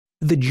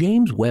The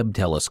James Webb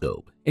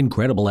Telescope,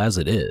 incredible as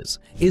it is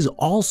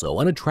also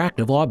an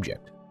attractive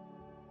object.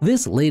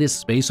 This latest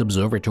space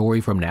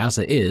observatory from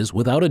NASA is,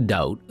 without a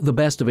doubt, the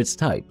best of its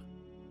type.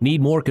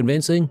 Need more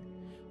convincing?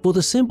 For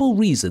the simple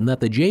reason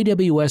that the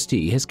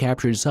JWST has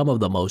captured some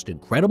of the most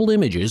incredible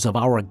images of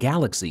our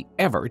galaxy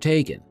ever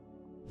taken.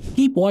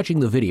 Keep watching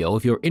the video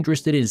if you're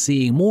interested in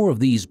seeing more of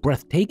these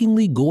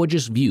breathtakingly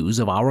gorgeous views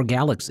of our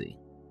galaxy.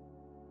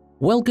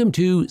 Welcome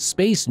to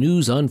Space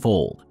News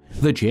Unfold,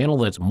 the channel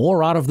that's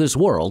more out of this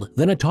world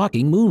than a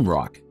talking moon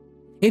rock.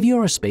 If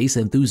you're a space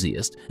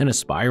enthusiast, an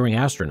aspiring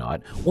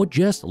astronaut, or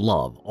just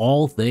love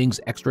all things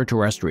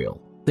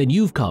extraterrestrial, then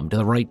you've come to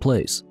the right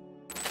place.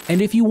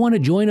 And if you want to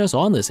join us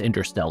on this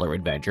interstellar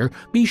adventure,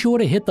 be sure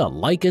to hit the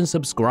like and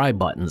subscribe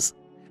buttons.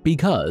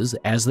 Because,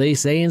 as they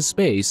say in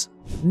space,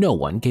 no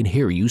one can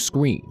hear you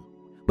scream.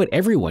 But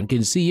everyone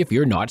can see if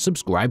you're not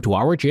subscribed to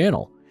our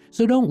channel.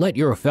 So don't let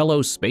your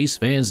fellow space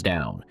fans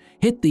down.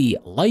 Hit the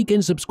like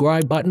and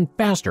subscribe button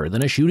faster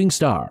than a shooting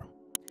star.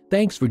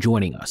 Thanks for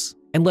joining us,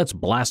 and let's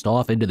blast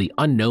off into the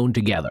unknown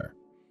together.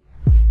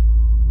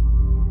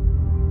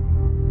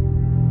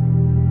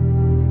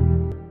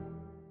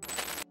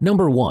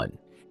 Number 1.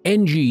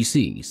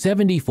 NGC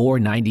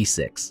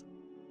 7496.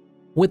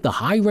 With the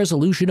high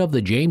resolution of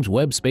the James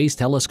Webb Space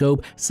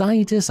Telescope,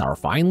 scientists are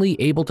finally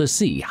able to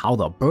see how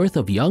the birth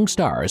of young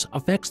stars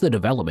affects the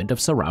development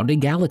of surrounding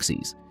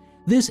galaxies.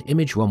 This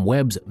image from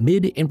Webb's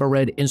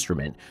mid-infrared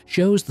instrument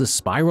shows the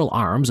spiral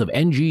arms of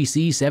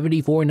NGC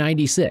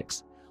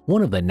 7496,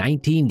 one of the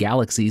 19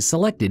 galaxies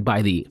selected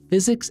by the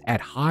Physics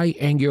at High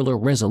Angular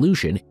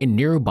Resolution in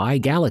Nearby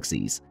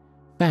Galaxies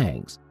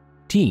 (PHANGS)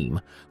 team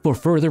for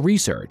further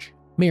research,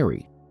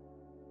 MARY.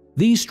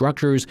 These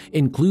structures,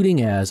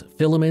 including as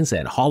filaments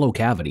and hollow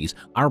cavities,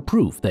 are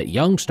proof that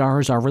young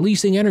stars are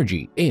releasing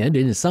energy and,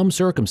 in some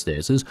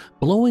circumstances,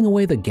 blowing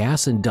away the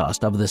gas and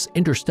dust of this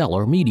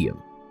interstellar medium.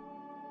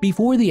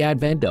 Before the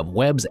advent of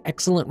Webb's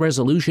excellent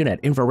resolution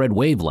at infrared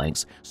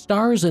wavelengths,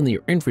 stars in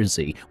their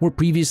infancy were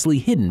previously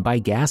hidden by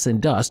gas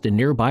and dust in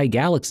nearby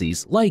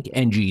galaxies like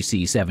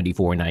NGC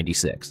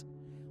 7496.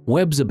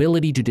 Webb's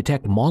ability to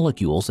detect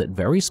molecules at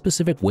very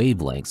specific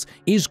wavelengths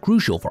is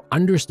crucial for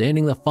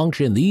understanding the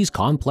function these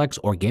complex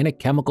organic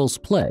chemicals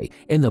play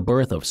in the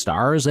birth of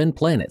stars and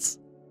planets.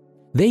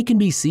 They can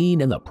be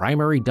seen in the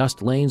primary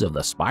dust lanes of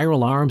the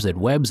spiral arms in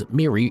Webb's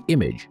MARY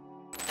image.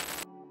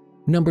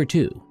 Number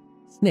 2.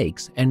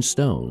 Snakes and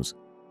stones.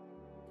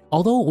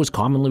 Although it was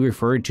commonly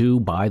referred to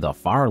by the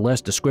far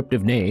less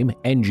descriptive name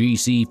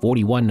NGC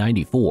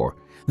 4194,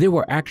 there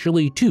were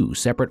actually two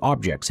separate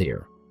objects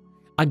here.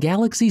 A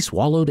galaxy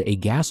swallowed a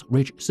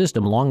gas-rich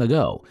system long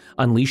ago,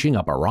 unleashing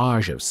a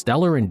barrage of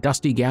stellar and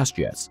dusty gas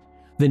jets.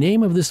 The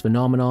name of this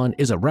phenomenon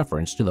is a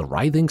reference to the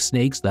writhing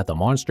snakes that the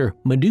monster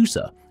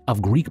Medusa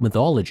of Greek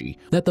mythology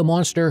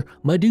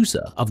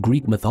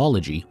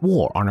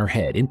wore on her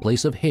head in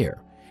place of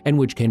hair, and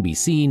which can be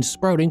seen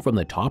sprouting from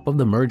the top of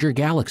the merger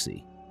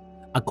galaxy.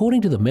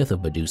 According to the myth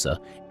of Medusa,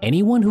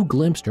 anyone who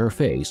glimpsed her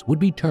face would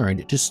be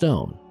turned to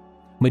stone.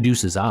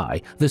 Medusa's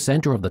eye, the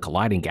center of the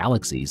colliding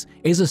galaxies,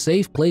 is a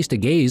safe place to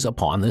gaze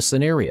upon this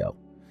scenario.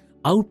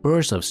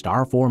 Outbursts of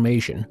star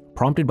formation,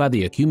 prompted by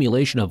the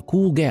accumulation of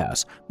cool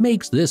gas,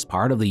 makes this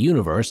part of the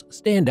universe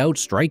stand out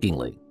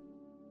strikingly.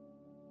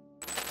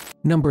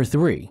 Number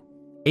 3.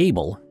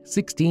 Abell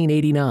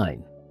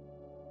 1689.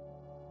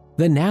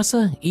 The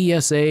NASA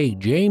ESA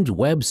James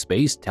Webb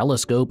Space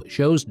Telescope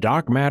shows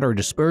dark matter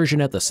dispersion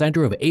at the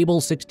center of Abell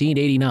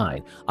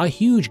 1689, a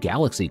huge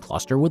galaxy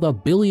cluster with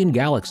 1 billion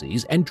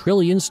galaxies and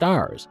trillion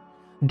stars.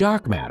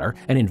 Dark matter,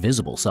 an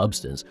invisible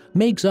substance,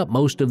 makes up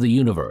most of the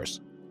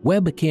universe.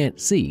 Webb can't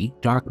see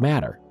dark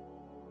matter.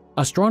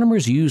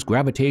 Astronomers use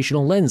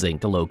gravitational lensing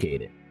to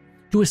locate it.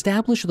 To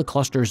establish the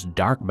cluster's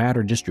dark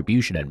matter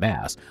distribution and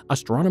mass,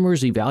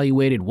 astronomers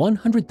evaluated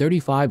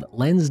 135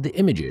 lensed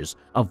images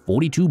of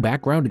 42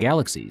 background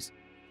galaxies.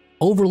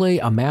 Overlay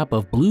a map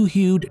of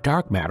blue-hued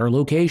dark matter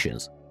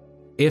locations.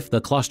 If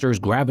the cluster's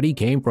gravity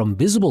came from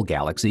visible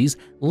galaxies,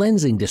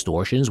 lensing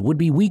distortions would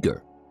be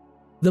weaker.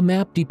 The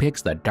map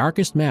depicts the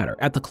darkest matter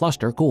at the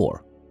cluster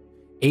core.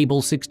 Abell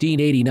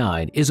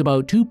 1689 is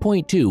about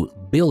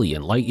 2.2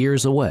 billion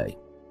light-years away.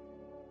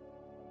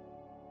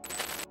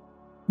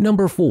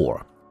 Number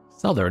 4.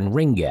 Southern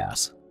Ring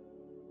Gas.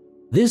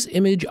 This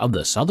image of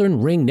the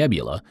Southern Ring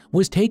Nebula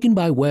was taken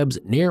by Webb's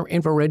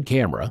Near-Infrared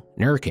Camera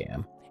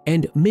 (NIRCam)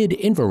 and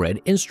Mid-Infrared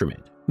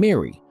Instrument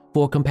 (MARY)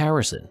 for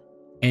comparison,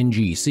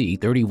 NGC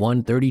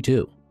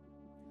 3132.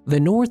 The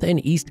north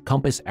and east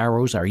compass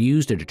arrows are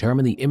used to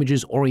determine the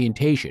image's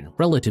orientation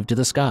relative to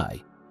the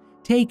sky.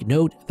 Take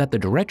note that the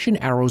direction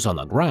arrows on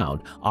the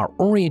ground are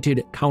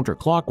oriented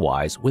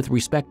counterclockwise with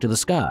respect to the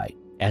sky,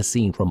 as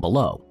seen from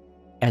below,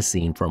 as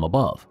seen from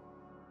above.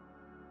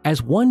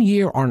 As 1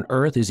 year on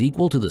Earth is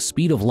equal to the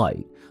speed of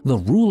light, the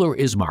ruler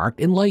is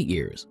marked in light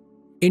years.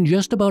 In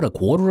just about a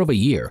quarter of a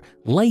year,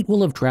 light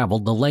will have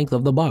traveled the length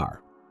of the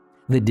bar.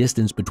 The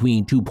distance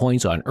between 2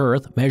 points on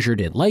Earth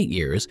measured in light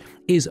years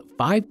is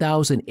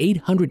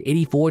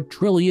 5,884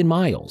 trillion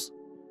miles.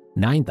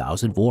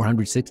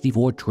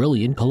 9,464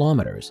 trillion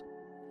kilometers.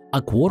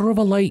 A quarter of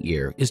a light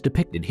year is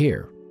depicted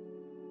here.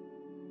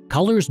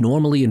 Colors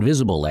normally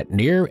invisible at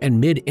near and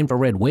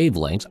mid-infrared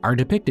wavelengths are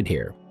depicted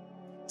here.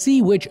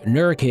 See which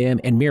NIRCam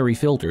and MIRI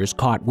filters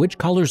caught which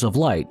colors of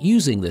light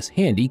using this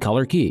handy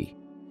color key.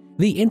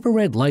 The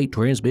infrared light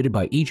transmitted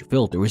by each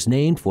filter is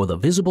named for the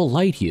visible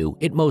light hue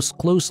it most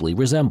closely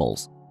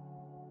resembles.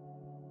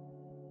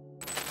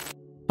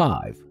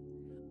 5.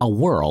 A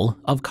whirl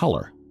of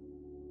color.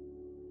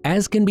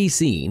 As can be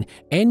seen,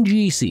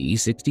 NGC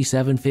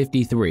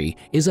 6753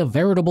 is a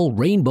veritable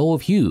rainbow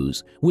of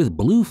hues, with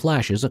blue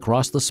flashes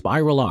across the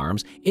spiral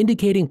arms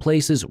indicating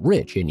places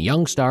rich in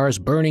young stars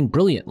burning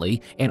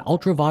brilliantly in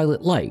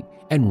ultraviolet light,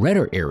 and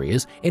redder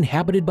areas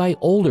inhabited by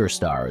older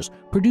stars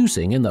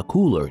producing in the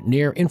cooler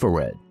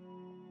near-infrared.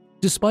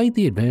 Despite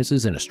the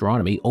advances in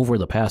astronomy over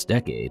the past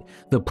decade,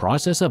 the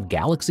process of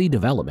galaxy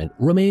development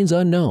remains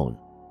unknown.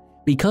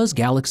 Because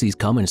galaxies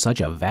come in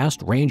such a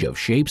vast range of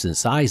shapes and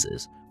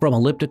sizes, from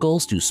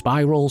ellipticals to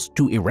spirals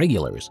to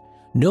irregulars,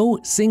 no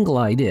single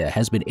idea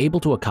has been able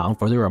to account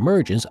for their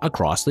emergence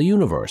across the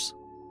universe.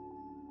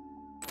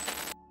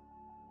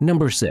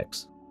 Number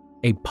 6.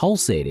 A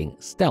pulsating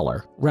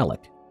stellar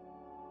relic.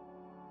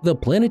 The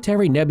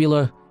planetary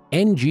nebula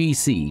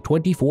NGC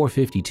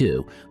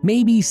 2452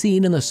 may be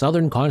seen in the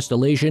southern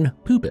constellation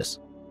Puppis,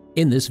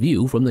 in this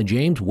view from the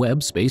James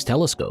Webb Space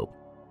Telescope.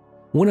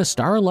 When a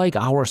star like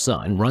our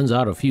Sun runs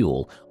out of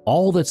fuel,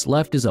 all that's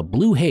left is a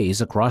blue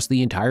haze across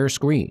the entire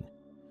screen.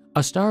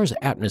 A star's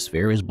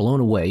atmosphere is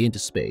blown away into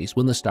space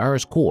when the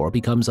star's core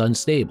becomes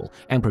unstable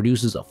and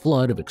produces a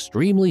flood of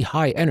extremely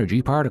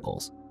high-energy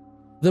particles.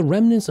 The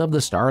remnants of the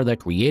star that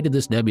created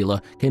this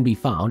nebula can be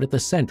found at the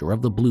center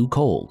of the blue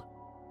cold.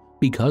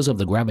 Because of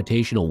the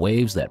gravitational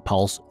waves that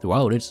pulse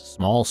throughout its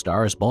small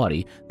star's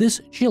body,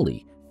 this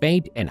chilly,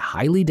 faint, and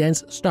highly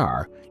dense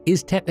star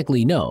is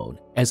technically known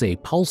as a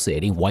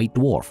pulsating white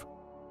dwarf.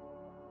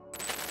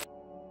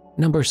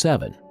 Number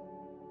 7.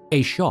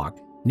 A shock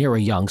near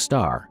a young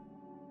star.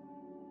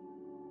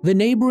 The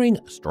neighboring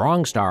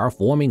strong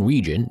star-forming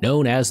region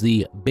known as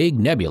the Big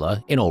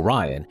Nebula in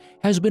Orion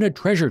has been a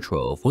treasure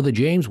trove for the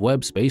James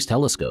Webb Space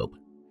Telescope.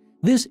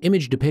 This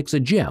image depicts a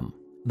gem,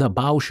 the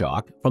bow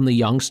shock from the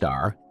young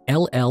star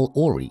LL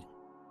Ori.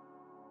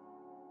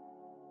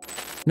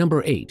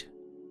 Number 8.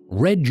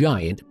 Red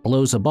giant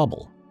blows a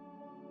bubble.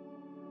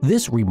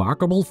 This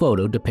remarkable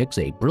photo depicts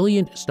a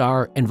brilliant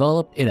star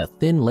enveloped in a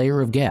thin layer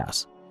of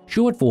gas.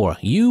 Short for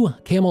U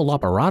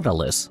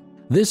Camelopardalis,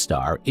 this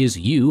star is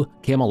U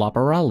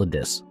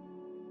Camelopardalis.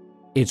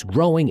 It's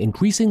growing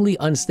increasingly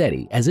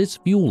unsteady as its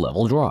fuel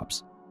level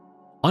drops.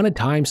 On a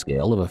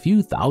timescale of a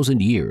few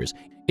thousand years,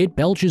 it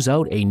belches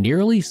out a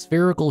nearly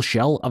spherical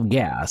shell of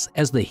gas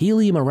as the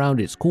helium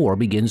around its core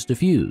begins to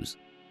fuse.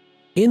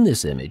 In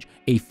this image,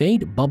 a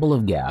faint bubble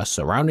of gas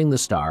surrounding the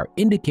star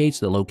indicates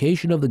the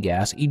location of the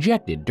gas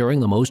ejected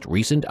during the most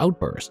recent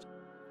outburst.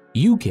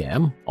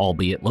 UCAM,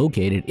 albeit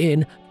located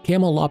in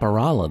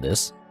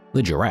Camelopardalis,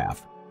 the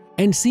giraffe,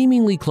 and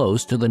seemingly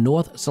close to the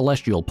north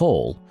celestial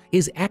pole,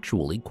 is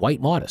actually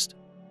quite modest.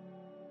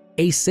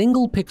 A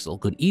single pixel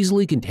could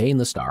easily contain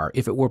the star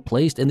if it were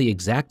placed in the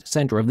exact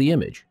center of the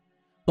image,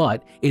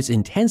 but its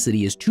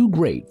intensity is too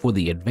great for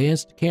the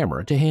advanced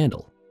camera to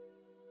handle.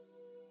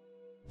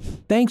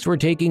 Thanks for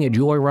taking a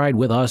joyride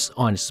with us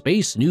on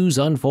Space News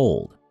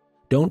Unfold.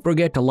 Don't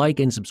forget to like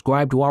and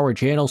subscribe to our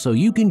channel so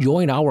you can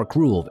join our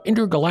crew of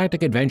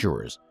intergalactic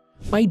adventurers.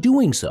 By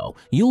doing so,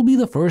 you'll be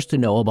the first to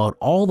know about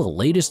all the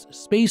latest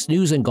space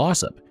news and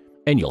gossip,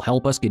 and you'll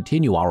help us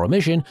continue our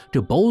mission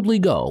to boldly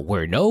go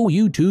where no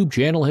YouTube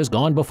channel has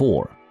gone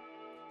before.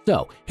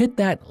 So hit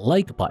that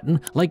like button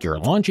like you're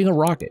launching a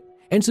rocket,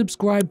 and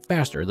subscribe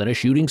faster than a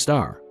shooting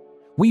star.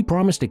 We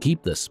promise to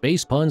keep the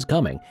space puns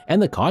coming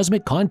and the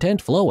cosmic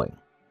content flowing.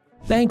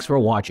 Thanks for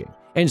watching,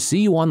 and see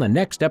you on the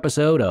next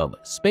episode of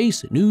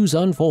Space News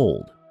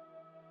Unfold.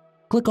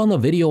 Click on the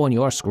video on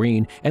your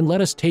screen and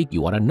let us take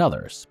you on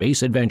another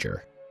space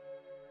adventure.